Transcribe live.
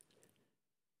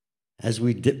As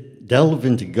we delve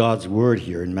into God's word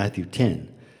here in Matthew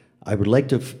 10, I would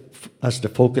like us to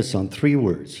focus on three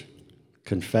words: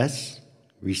 confess,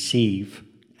 receive,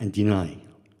 and deny.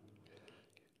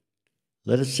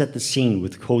 Let us set the scene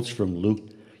with quotes from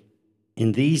Luke.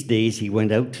 In these days he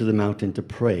went out to the mountain to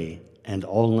pray, and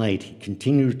all night he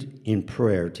continued in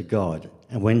prayer to God.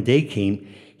 And when day came,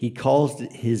 he called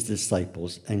his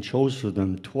disciples and chose for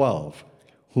them 12,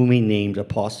 whom he named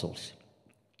apostles.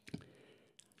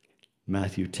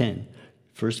 Matthew 10,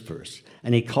 first verse.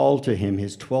 And he called to him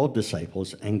his 12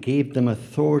 disciples and gave them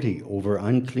authority over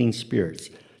unclean spirits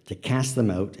to cast them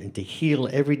out and to heal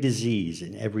every disease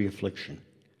and every affliction.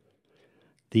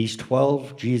 These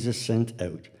 12 Jesus sent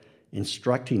out,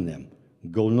 instructing them,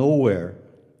 go nowhere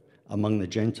among the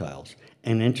Gentiles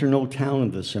and enter no town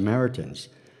of the Samaritans,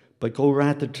 but go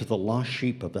rather to the lost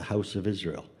sheep of the house of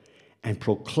Israel, and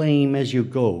proclaim as you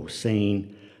go,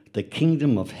 saying, the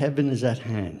kingdom of heaven is at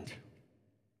hand.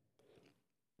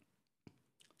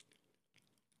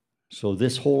 So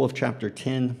this whole of chapter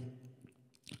 10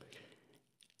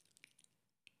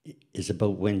 is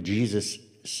about when Jesus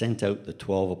sent out the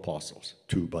 12 apostles,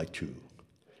 2 by 2.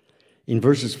 In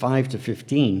verses 5 to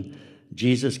 15,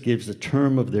 Jesus gives the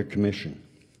term of their commission.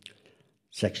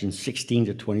 Sections 16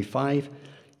 to 25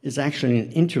 is actually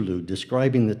an interlude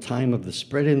describing the time of the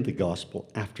spreading of the gospel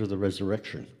after the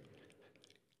resurrection.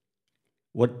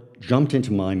 What jumped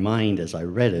into my mind as I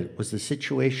read it was the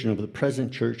situation of the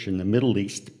present church in the Middle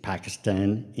East,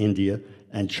 Pakistan, India,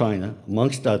 and China,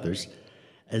 amongst others,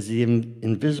 as the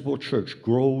invisible church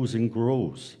grows and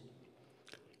grows.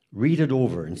 Read it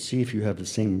over and see if you have the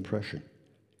same impression.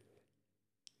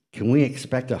 Can we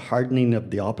expect a hardening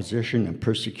of the opposition and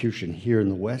persecution here in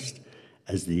the West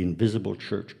as the invisible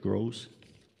church grows?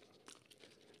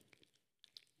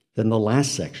 Then the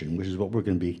last section, which is what we're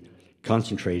going to be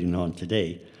concentrating on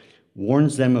today,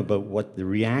 warns them about what the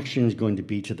reaction is going to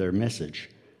be to their message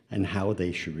and how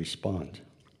they should respond.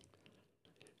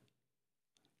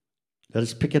 Let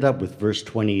us pick it up with verse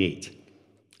 28.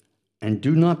 And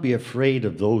do not be afraid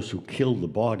of those who kill the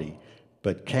body,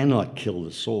 but cannot kill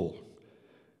the soul.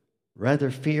 Rather,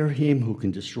 fear him who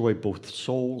can destroy both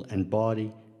soul and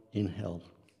body in hell.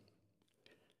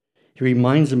 He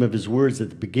reminds them of his words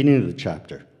at the beginning of the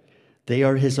chapter. They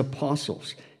are his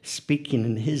apostles, speaking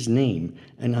in his name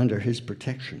and under his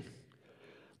protection.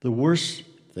 The worst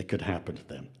that could happen to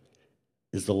them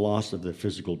is the loss of their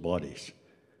physical bodies,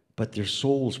 but their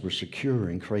souls were secure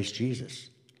in Christ Jesus.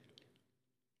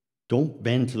 Don't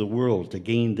bend to the world to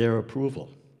gain their approval.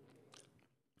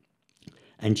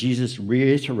 And Jesus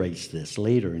reiterates this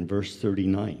later in verse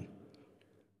 39.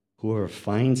 Whoever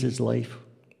finds his life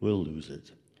will lose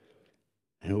it,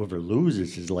 and whoever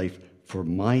loses his life for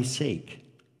my sake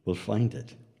will find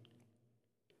it.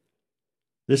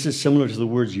 This is similar to the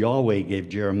words Yahweh gave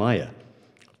Jeremiah.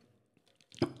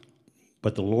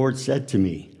 But the Lord said to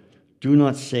me, do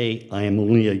not say, I am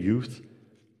only a youth,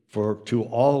 for to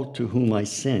all to whom I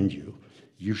send you,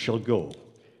 you shall go,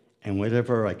 and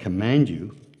whatever I command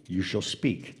you, you shall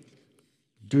speak.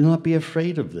 Do not be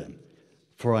afraid of them,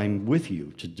 for I am with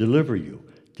you to deliver you,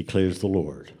 declares the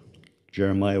Lord.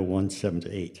 Jeremiah 1,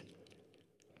 7-8.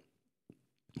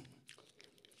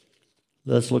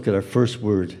 Let's look at our first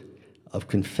word of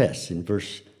confess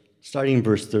starting in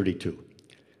verse 32.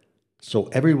 So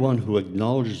everyone who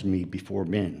acknowledges me before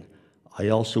men, I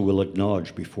also will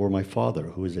acknowledge before my Father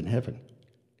who is in heaven.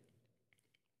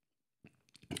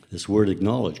 This word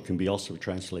acknowledge can be also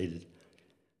translated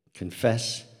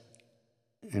confess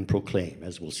and proclaim,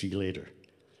 as we'll see later.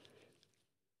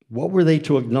 What were they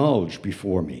to acknowledge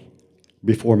before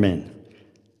men?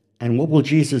 And what will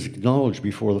Jesus acknowledge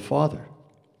before the Father?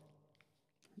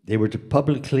 They were to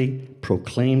publicly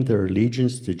proclaim their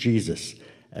allegiance to Jesus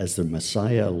as the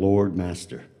Messiah, Lord,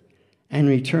 Master. And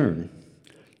in return,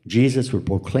 Jesus would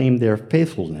proclaim their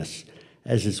faithfulness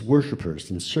as his worshipers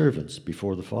and servants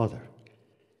before the Father.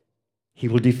 He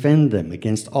will defend them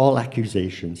against all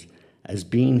accusations as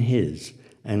being his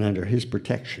and under his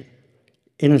protection,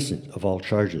 innocent of all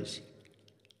charges.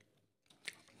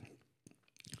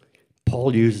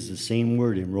 Paul uses the same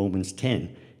word in Romans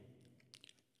 10,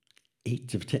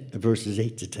 verses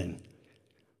 8 to 10.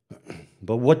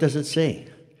 But what does it say?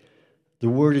 The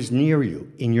word is near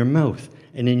you, in your mouth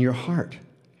and in your heart.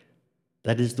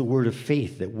 That is the word of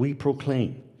faith that we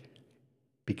proclaim.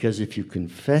 Because if you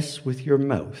confess with your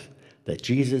mouth that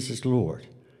Jesus is Lord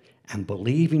and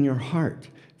believe in your heart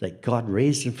that God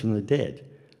raised him from the dead,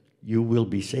 you will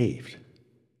be saved.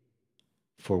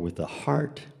 For with the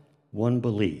heart one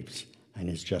believes and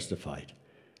is justified,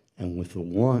 and with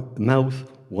the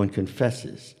mouth one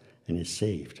confesses and is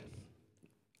saved.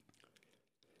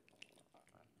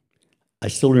 I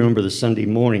still remember the Sunday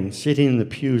morning sitting in the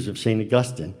pews of St.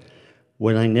 Augustine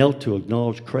when I knelt to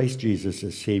acknowledge Christ Jesus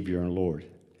as Savior and Lord.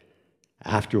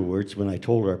 Afterwards, when I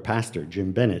told our pastor,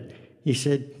 Jim Bennett, he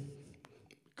said,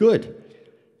 "Good.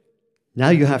 Now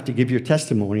you have to give your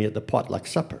testimony at the potluck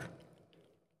supper."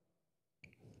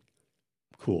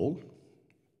 Cool.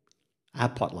 A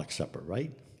potluck supper,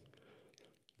 right?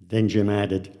 Then Jim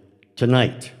added,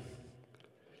 "Tonight."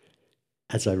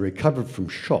 As I recovered from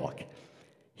shock,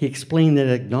 he explained that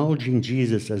acknowledging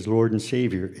Jesus as Lord and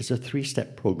Savior is a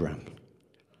 3-step program.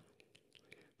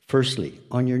 Firstly,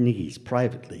 on your knees,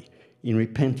 privately, in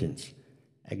repentance,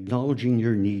 acknowledging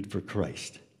your need for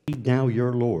Christ. Be now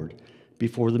your Lord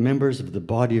before the members of the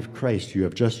body of Christ you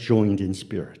have just joined in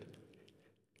spirit.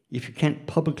 If you can't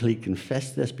publicly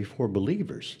confess this before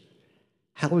believers,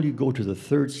 how will you go to the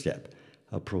 3rd step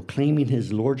of proclaiming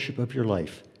his lordship of your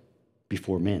life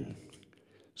before men,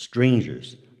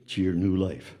 strangers to your new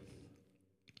life?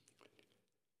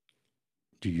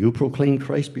 Do you proclaim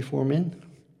Christ before men?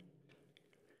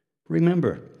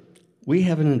 Remember, we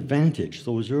have an advantage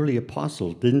those early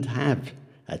apostles didn't have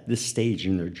at this stage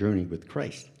in their journey with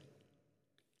Christ.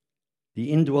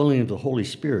 The indwelling of the Holy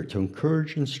Spirit to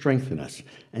encourage and strengthen us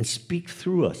and speak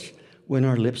through us when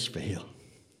our lips fail.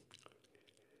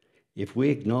 If we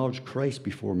acknowledge Christ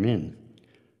before men,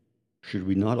 should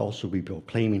we not also be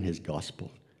proclaiming his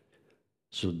gospel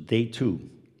so they too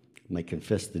might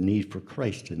confess the need for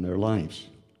Christ in their lives?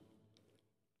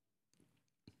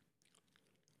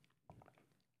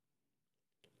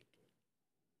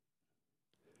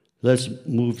 Let's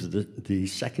move to the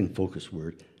second focus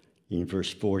word in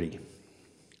verse 40.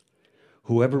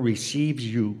 Whoever receives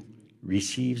you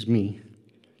receives me,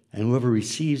 and whoever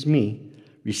receives me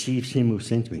receives him who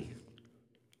sent me.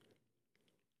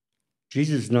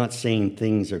 Jesus is not saying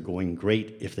things are going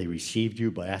great if they received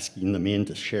you by asking them in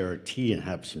to share a tea and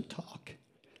have some talk.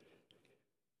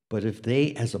 But if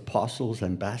they, as apostles,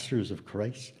 ambassadors of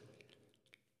Christ,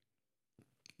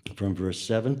 from verse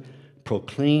 7,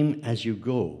 proclaim as you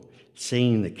go,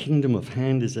 saying the kingdom of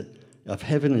heaven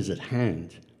is at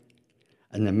hand,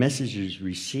 and the message is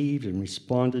received and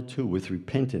responded to with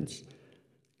repentance,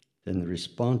 then the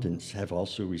respondents have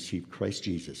also received Christ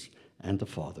Jesus and the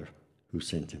Father who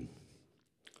sent him.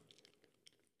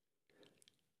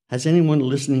 Has anyone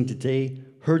listening today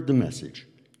heard the message,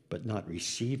 but not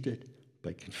received it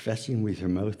by confessing with your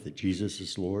mouth that Jesus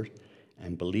is Lord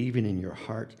and believing in your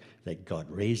heart that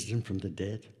God raised him from the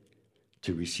dead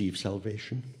to receive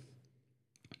salvation?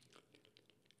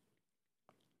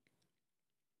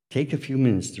 Take a few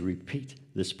minutes to repeat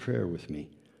this prayer with me,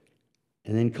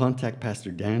 and then contact Pastor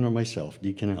Dan or myself,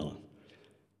 Deacon Alan.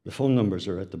 The phone numbers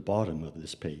are at the bottom of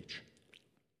this page.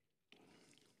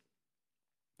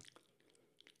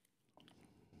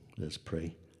 Let's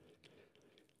pray.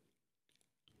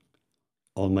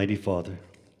 Almighty Father,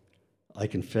 I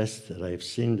confess that I have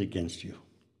sinned against you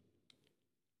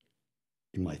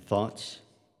in my thoughts,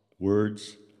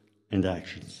 words, and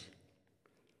actions.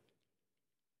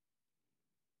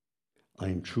 I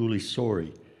am truly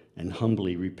sorry and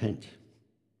humbly repent.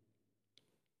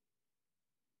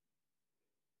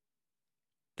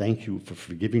 Thank you for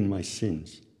forgiving my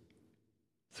sins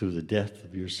through the death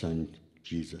of your Son,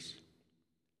 Jesus.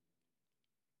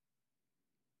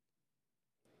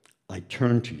 I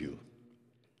turn to you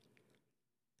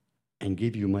and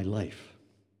give you my life.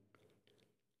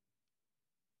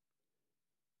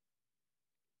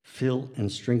 Fill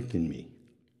and strengthen me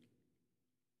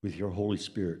with your Holy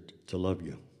Spirit to love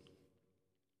you.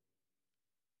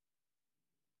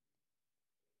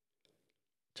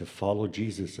 To follow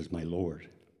Jesus as my Lord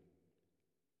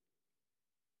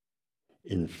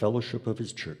in the fellowship of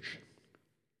his church,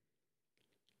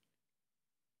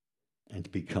 and to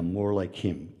become more like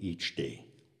him each day.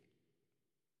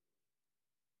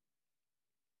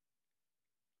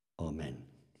 Amen.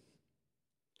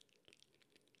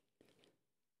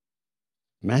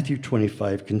 Matthew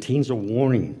 25 contains a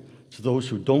warning to those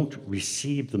who don't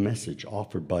receive the message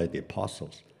offered by the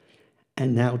apostles,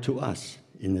 and now to us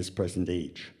in this present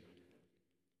age.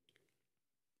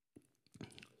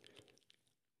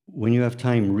 When you have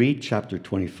time, read chapter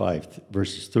 25,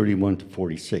 verses 31 to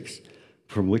 46,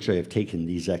 from which I have taken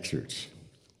these excerpts.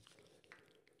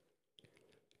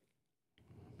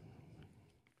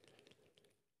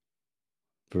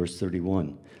 Verse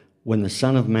 31, when the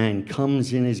Son of Man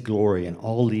comes in his glory and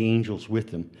all the angels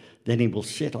with him, then he will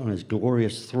sit on his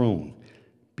glorious throne.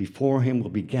 Before him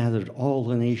will be gathered all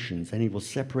the nations, and he will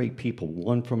separate people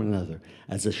one from another,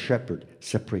 as a shepherd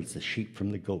separates the sheep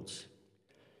from the goats.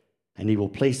 And he will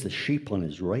place the sheep on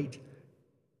his right,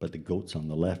 but the goats on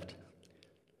the left.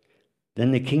 Then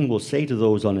the king will say to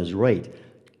those on his right,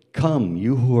 'Come,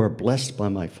 you who are blessed by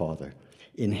my Father,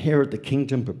 inherit the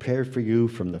kingdom prepared for you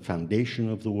from the foundation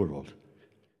of the world.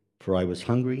 For I was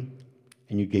hungry,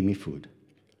 and you gave me food.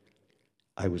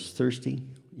 I was thirsty,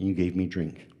 and you gave me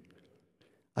drink.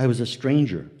 I was a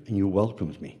stranger, and you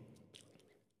welcomed me.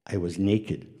 I was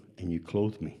naked, and you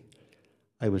clothed me.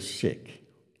 I was sick,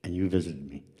 and you visited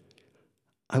me.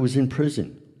 I was in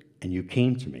prison, and you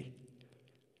came to me.'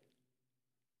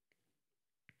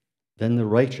 Then the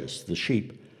righteous, the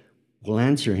sheep, will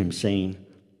answer him, saying,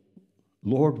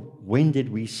 'Lord, when did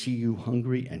we see you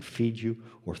hungry and feed you,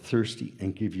 or thirsty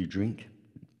and give you drink?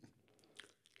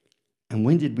 And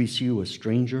when did we see you a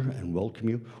stranger and welcome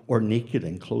you, or naked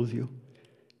and clothe you?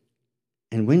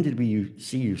 And when did we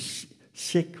see you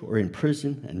sick or in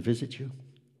prison and visit you?'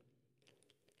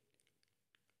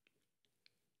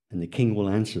 And the king will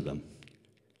answer them,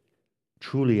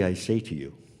 'Truly I say to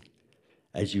you,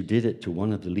 as you did it to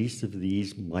one of the least of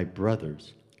these, my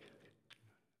brothers,'"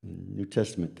 in the New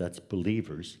Testament, that's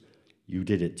believers, "you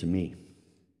did it to me."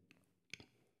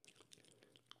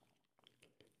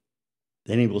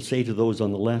 Then he will say to those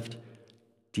on the left,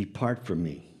 "Depart from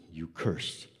me, you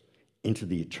cursed, into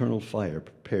the eternal fire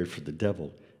prepared for the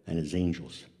devil and his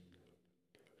angels."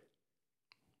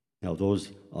 Now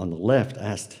those on the left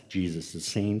asked Jesus the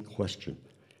same question.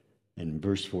 And in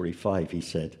verse 45 he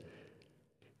said,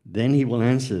 "Then he will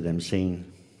answer them,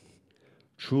 saying,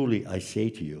 'Truly I say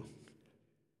to you,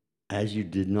 as you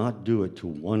did not do it to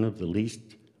one of the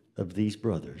least of these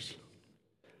brothers,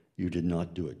 you did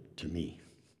not do it to me.'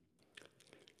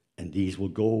 And these will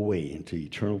go away into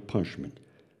eternal punishment,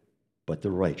 but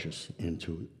the righteous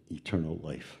into eternal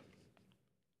life."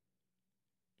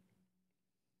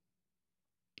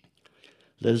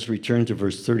 Let us return to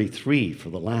verse 33 for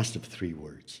the last of three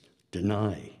words,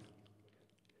 deny.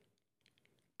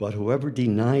 "But whoever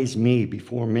denies me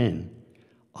before men,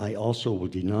 I also will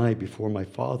deny before my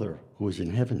Father who is in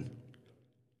heaven."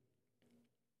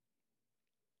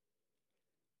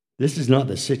 This is not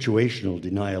the situational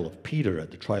denial of Peter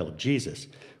at the trial of Jesus.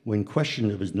 When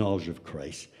questioned of his knowledge of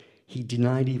Christ, he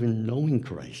denied even knowing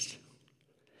Christ.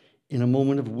 In a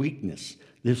moment of weakness,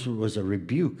 this was a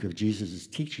rebuke of Jesus'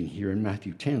 teaching here in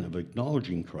Matthew 10 of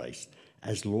acknowledging Christ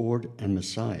as Lord and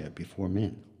Messiah before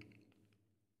men.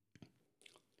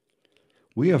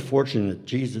 We are fortunate that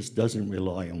Jesus doesn't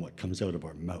rely on what comes out of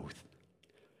our mouth.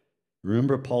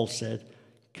 Remember, Paul said,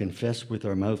 "Confess with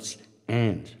our mouths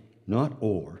and, not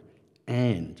or,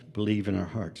 and believe in our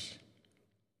hearts."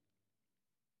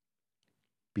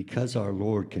 Because our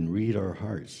Lord can read our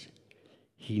hearts,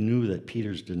 he knew that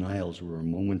Peter's denials were a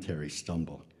momentary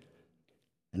stumble.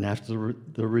 And after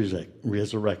the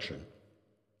resurrection,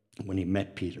 when he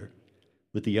met Peter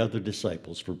with the other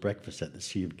disciples for breakfast at the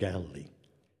Sea of Galilee,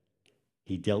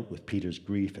 he dealt with Peter's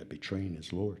grief at betraying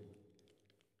his Lord.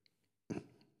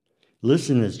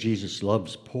 Listen as Jesus'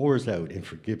 love pours out in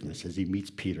forgiveness as he meets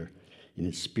Peter in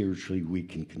his spiritually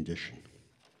weakened condition.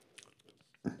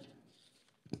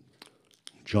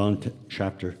 John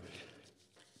chapter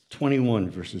 21,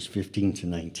 verses 15 to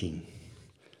 19.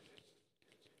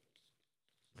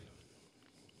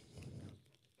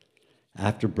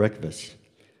 After breakfast,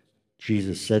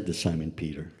 Jesus said to Simon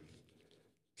Peter,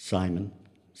 "Simon,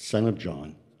 son of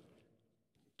John,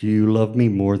 do you love me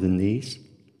more than these?"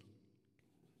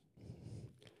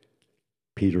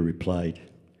 Peter replied,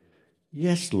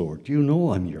 "Yes, Lord, you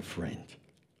know I'm your friend."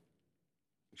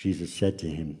 Jesus said to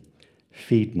him,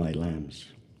 "Feed my lambs."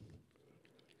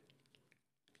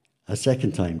 A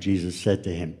second time, Jesus said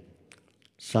to him,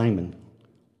 "Simon,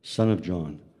 son of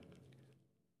John,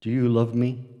 do you love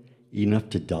me enough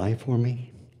to die for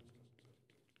me?"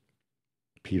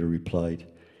 Peter replied,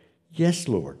 "Yes,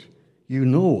 Lord, you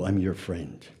know I'm your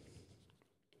friend."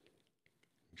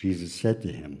 Jesus said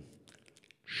to him,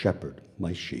 "Shepherd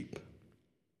my sheep."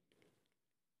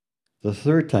 The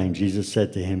third time, Jesus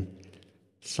said to him,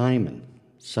 "Simon,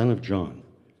 son of John,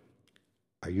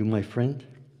 are you my friend?"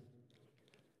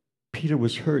 Peter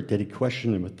was hurt that he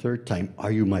questioned him a third time,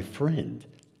 "Are you my friend?"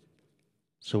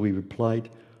 So he replied,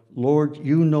 "Lord,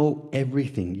 you know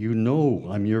everything. You know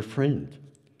I'm your friend."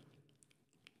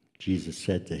 Jesus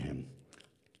said to him,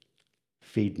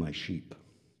 "Feed my sheep."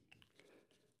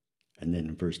 And then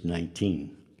in verse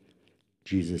 19,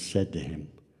 Jesus said to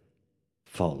him,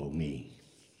 "Follow me."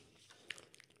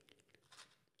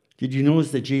 Did you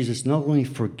notice that Jesus not only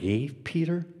forgave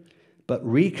Peter, but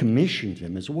recommissioned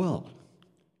him as well?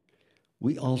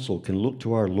 We also can look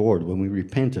to our Lord when we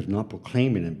repent of not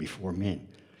proclaiming him before men.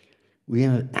 We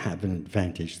have an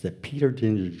advantage that Peter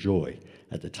didn't enjoy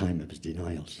at the time of his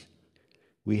denials.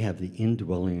 We have the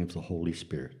indwelling of the Holy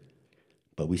Spirit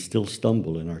but we still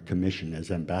stumble in our commission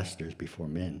as ambassadors before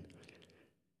men,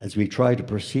 as we try to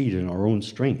proceed in our own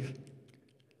strength.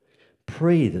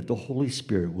 Pray that the Holy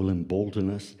Spirit will embolden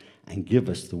us and give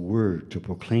us the word to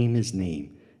proclaim his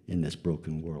name in this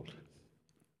broken world.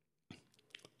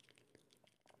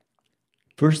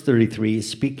 Verse 33 is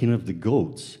speaking of the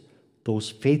goats, those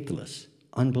faithless,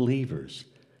 unbelievers,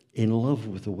 in love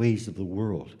with the ways of the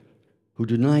world, who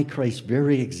deny Christ's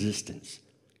very existence.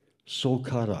 So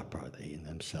caught up are they in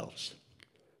themselves.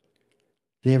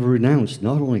 They have renounced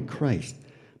not only Christ,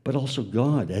 but also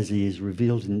God as he is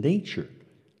revealed in nature.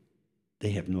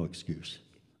 They have no excuse.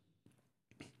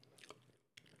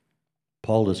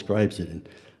 Paul describes them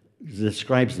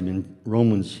in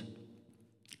Romans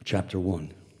chapter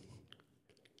 1,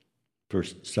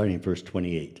 starting in verse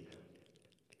 28.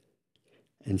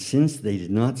 And since they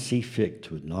did not see fit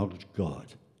to acknowledge God,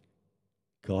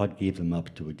 God gave them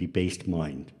up to a debased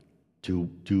mind to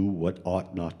do what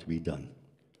ought not to be done.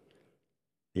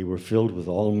 They were filled with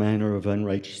all manner of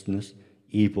unrighteousness,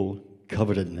 evil,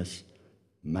 covetousness,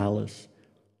 malice.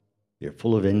 They are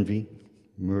full of envy,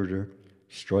 murder,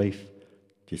 strife,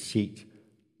 deceit,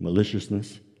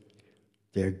 maliciousness.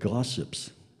 They are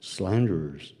gossips,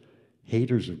 slanderers,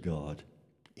 haters of God,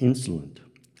 insolent,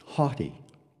 haughty,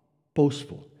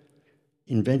 boastful,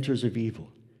 inventors of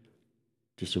evil,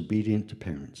 disobedient to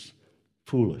parents,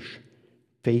 foolish,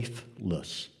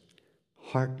 faithless,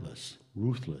 heartless,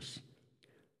 ruthless.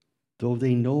 Though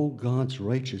they know God's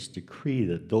righteous decree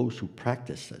that those who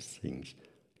practice such things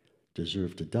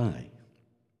deserve to die,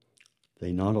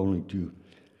 they not only do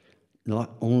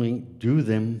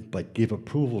them, but give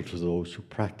approval to those who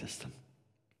practice them.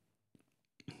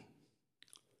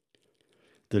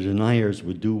 The deniers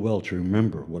would do well to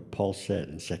remember what Paul said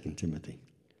in 2 Timothy.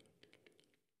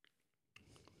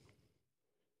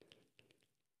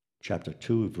 Chapter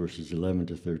 2, verses 11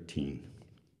 to 13.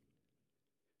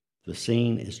 The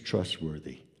saying is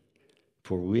trustworthy,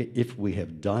 for if we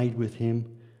have died with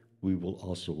him, we will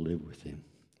also live with him.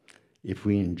 If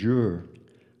we endure,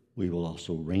 we will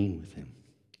also reign with him.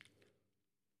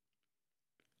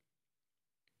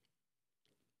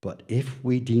 But if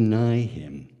we deny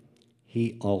him,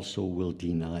 he also will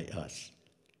deny us.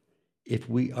 If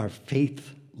we are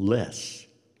faithless,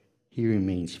 he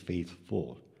remains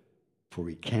faithful, for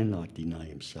he cannot deny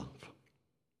himself.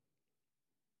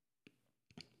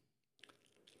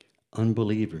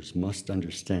 Unbelievers must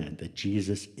understand that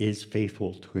Jesus is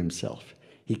faithful to himself.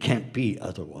 He can't be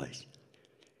otherwise.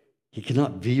 He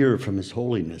cannot veer from his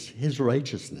holiness, his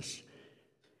righteousness.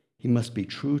 He must be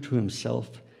true to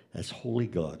himself as holy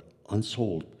God,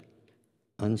 unsoiled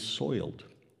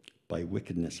by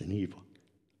wickedness and evil.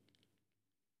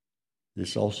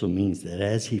 This also means that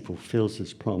as he fulfills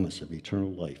his promise of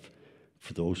eternal life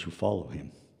for those who follow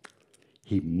him,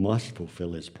 he must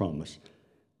fulfill his promise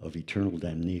of eternal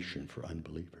damnation for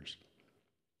unbelievers.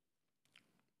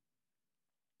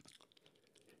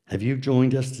 Have you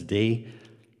joined us today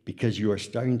because you are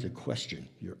starting to question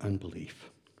your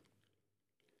unbelief?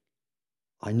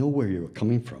 I know where you are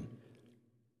coming from,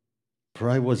 for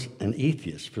I was an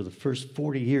atheist for the first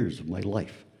 40 years of my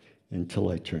life until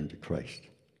I turned to Christ.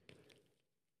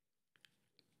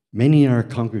 Many in our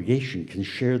congregation can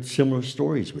share similar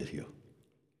stories with you.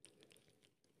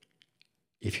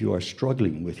 If you are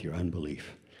struggling with your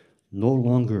unbelief, no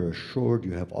longer assured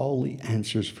you have all the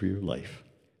answers for your life,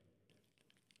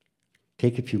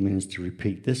 take a few minutes to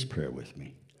repeat this prayer with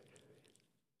me,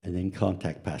 and then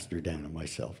contact Pastor Dan and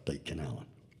myself, Deacon Alan.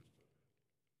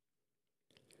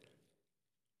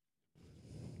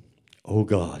 Oh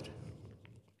God,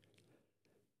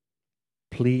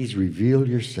 please reveal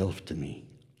yourself to me.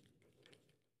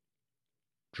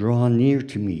 Draw near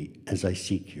to me as I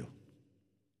seek you.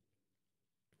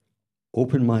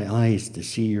 Open my eyes to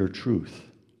see your truth.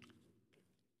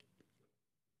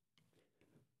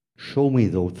 Show me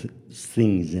those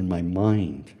things in my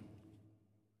mind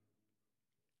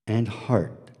and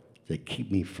heart that keep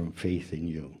me from faith in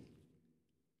you.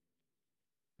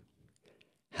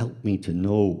 Help me to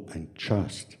know and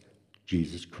trust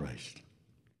Jesus Christ.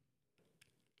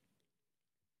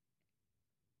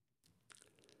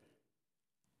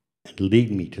 And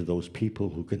lead me to those people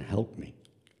who can help me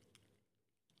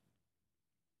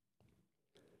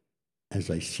as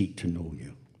I seek to know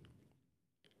you.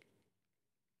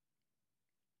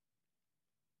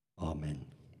 Amen.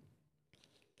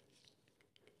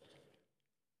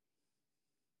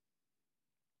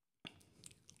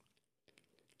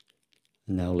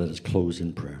 Now let us close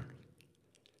in prayer.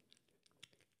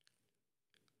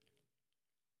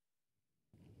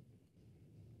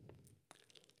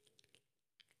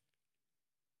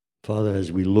 Father,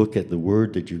 as we look at the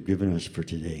word that you've given us for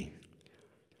today,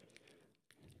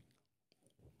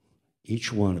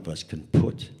 each one of us can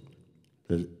put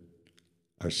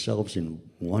ourselves in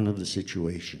one of the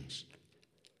situations.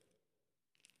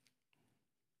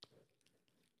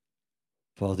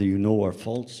 Father, you know our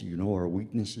faults, you know our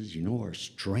weaknesses, you know our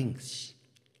strengths.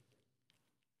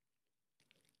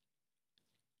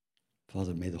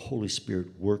 Father, may the Holy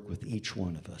Spirit work with each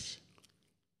one of us.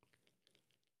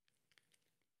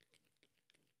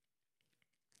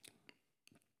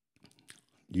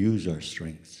 Use our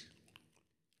strengths,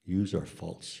 use our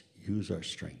faults, use our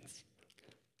strengths,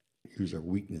 use our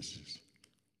weaknesses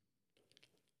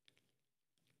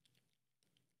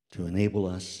to enable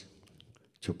us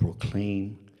to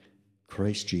proclaim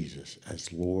Christ Jesus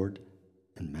as Lord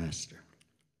and Master,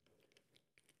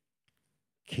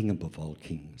 King above all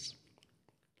kings,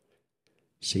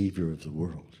 Savior of the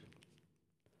world,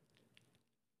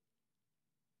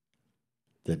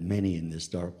 that many in this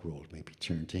dark world may be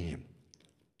turned to him.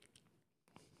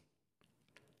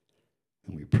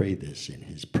 And we pray this in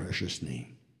his precious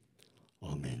name.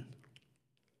 Amen.